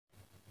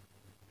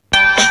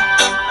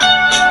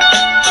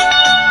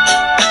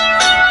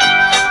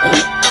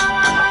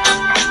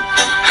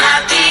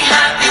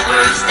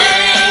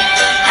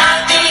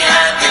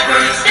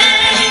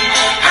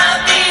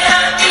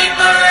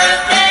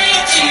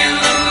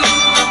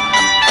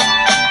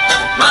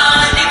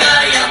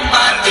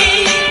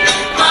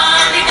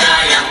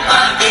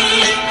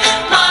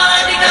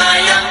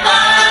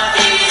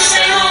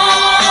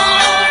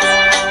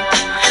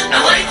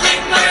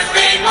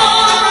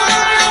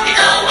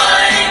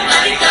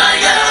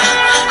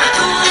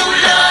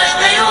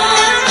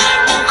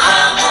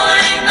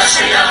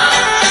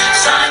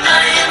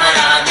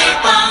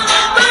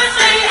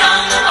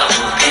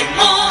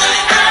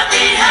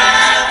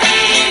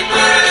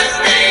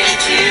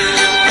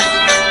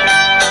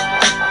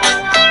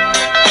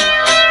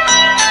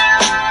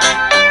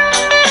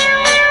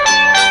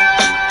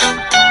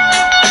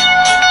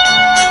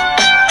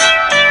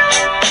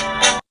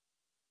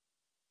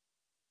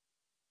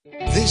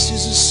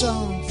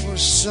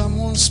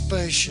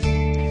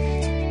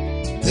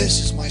This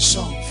is my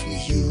song for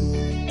you.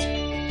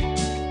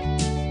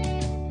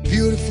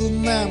 Beautiful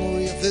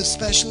memory of this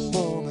special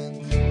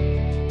moment.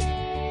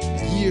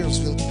 Years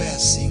will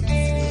passing through.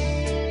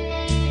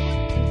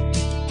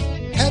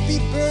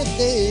 Happy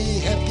birthday,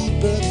 happy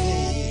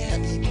birthday,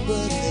 happy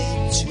birthday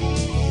to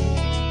you.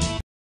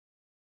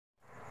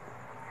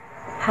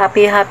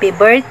 Happy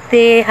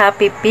birthday,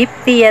 happy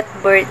 50th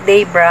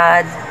birthday,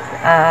 Brad.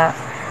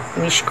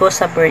 Wish ko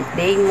sa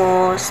birthday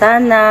mo,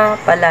 sana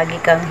palagi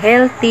kang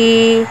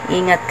healthy,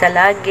 ingat ka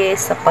lagi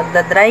sa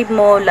pagdadrive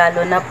mo,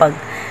 lalo na pag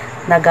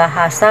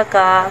naghahasa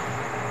ka,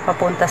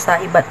 papunta sa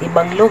iba't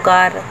ibang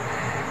lugar.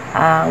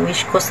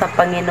 Wish ko sa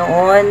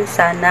Panginoon,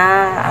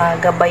 sana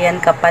gabayan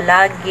ka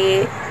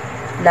palagi,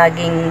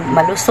 laging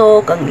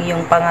malusog ang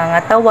iyong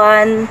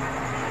pangangatawan,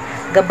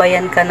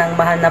 gabayan ka ng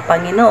mahal na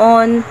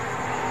Panginoon,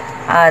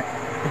 at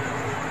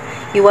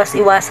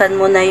iwas-iwasan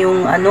mo na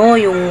yung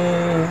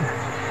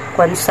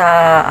kung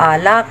sa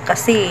alak,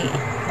 kasi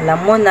alam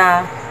mo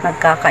na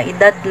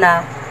nagkakaedad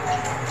na,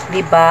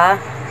 'di ba?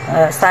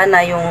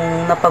 Sana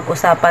yung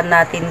napag-usapan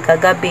natin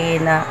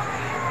kagabi na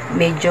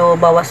medyo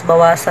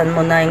bawas-bawasan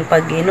mo na yung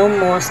pag-inom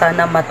mo,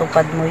 sana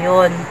matupad mo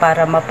yon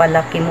para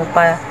mapalaki mo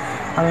pa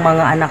ang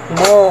mga anak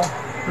mo,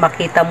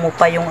 makita mo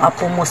pa yung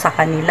apo mo sa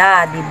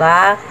kanila, 'di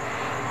ba?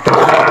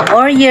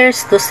 More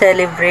years to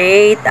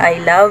celebrate. I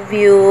love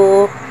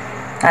you.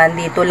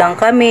 Andito lang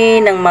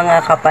kami ng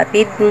mga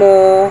kapatid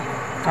mo.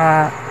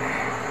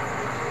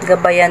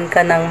 Gabayan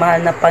ka ng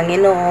mahal na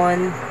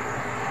Panginoon.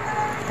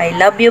 I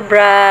love you,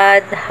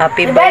 Brad.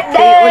 Happy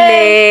birthday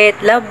ulit.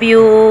 Love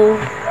you.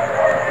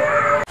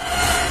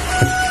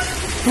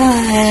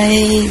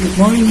 Hi, good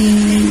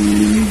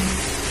morning.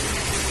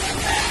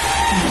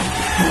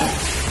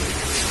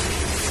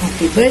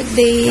 Happy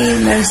birthday,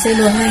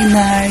 Marcelo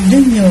Hainar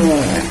Jr.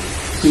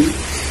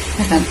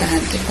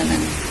 Nakantahan kita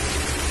ng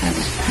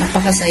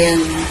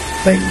napakasayang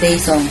birthday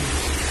song.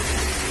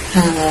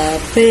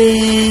 Happy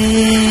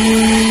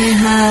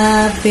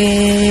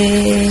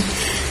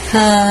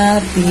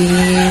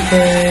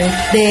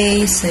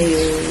birthday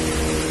sa'yo.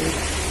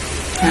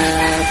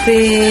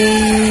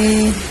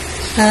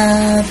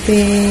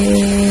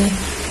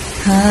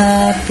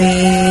 Happy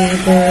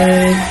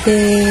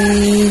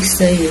birthday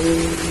sa'yo.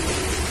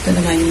 Ito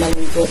naman yung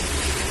malungkot.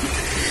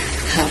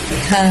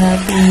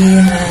 Happy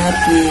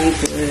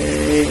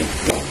birthday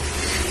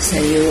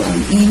sa'yo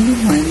ang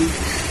inuman,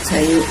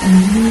 sa'yo ang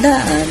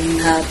handaan.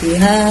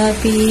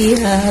 Happy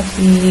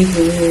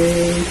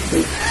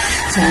birthday.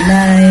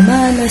 Sana'y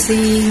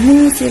malasing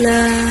mo sila.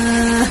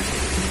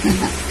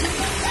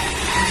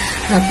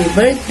 Happy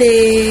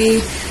birthday.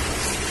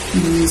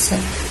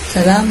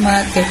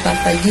 Salamat kay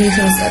Papa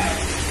Jesus at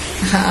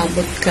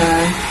nakaabot ka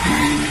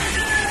ng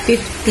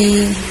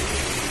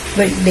 50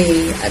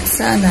 birthday, at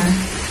sana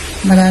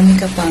marami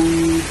ka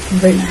pang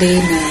birthday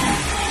na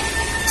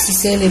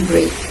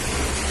si-celebrate,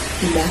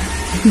 diba?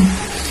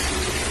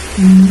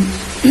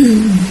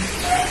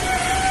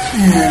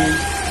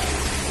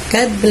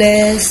 God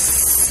bless.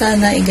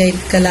 Sana i-guide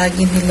ka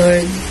lagi ni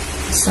Lord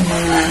sa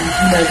mga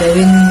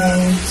gagawin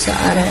mo sa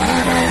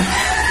araw-araw.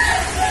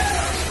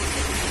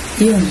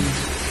 Yun.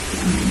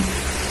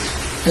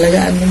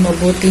 Alagaan mo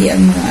mabuti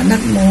ang mga anak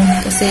mo,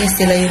 kasi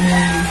sila yung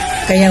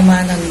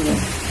kayamanan mo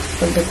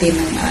pagdating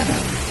ng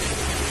araw.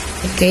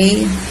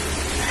 Okay?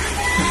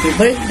 Happy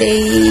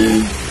birthday.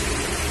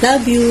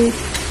 Love you.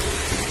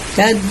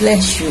 God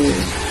bless you.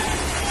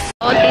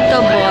 Tito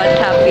Bhot,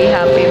 happy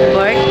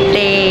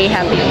birthday.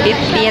 Happy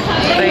 50th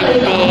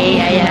birthday.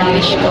 Ayan,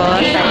 wish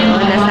ko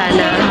sa'yo na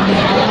sana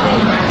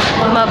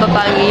umaba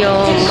pa ang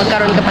iyong,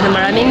 magkaroon ka pa ng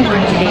maraming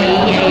birthday.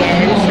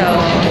 Ayan, so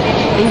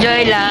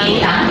enjoy lang.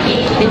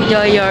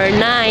 Enjoy your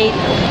night.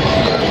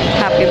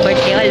 Happy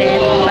birthday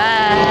ulit.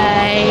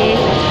 Bye!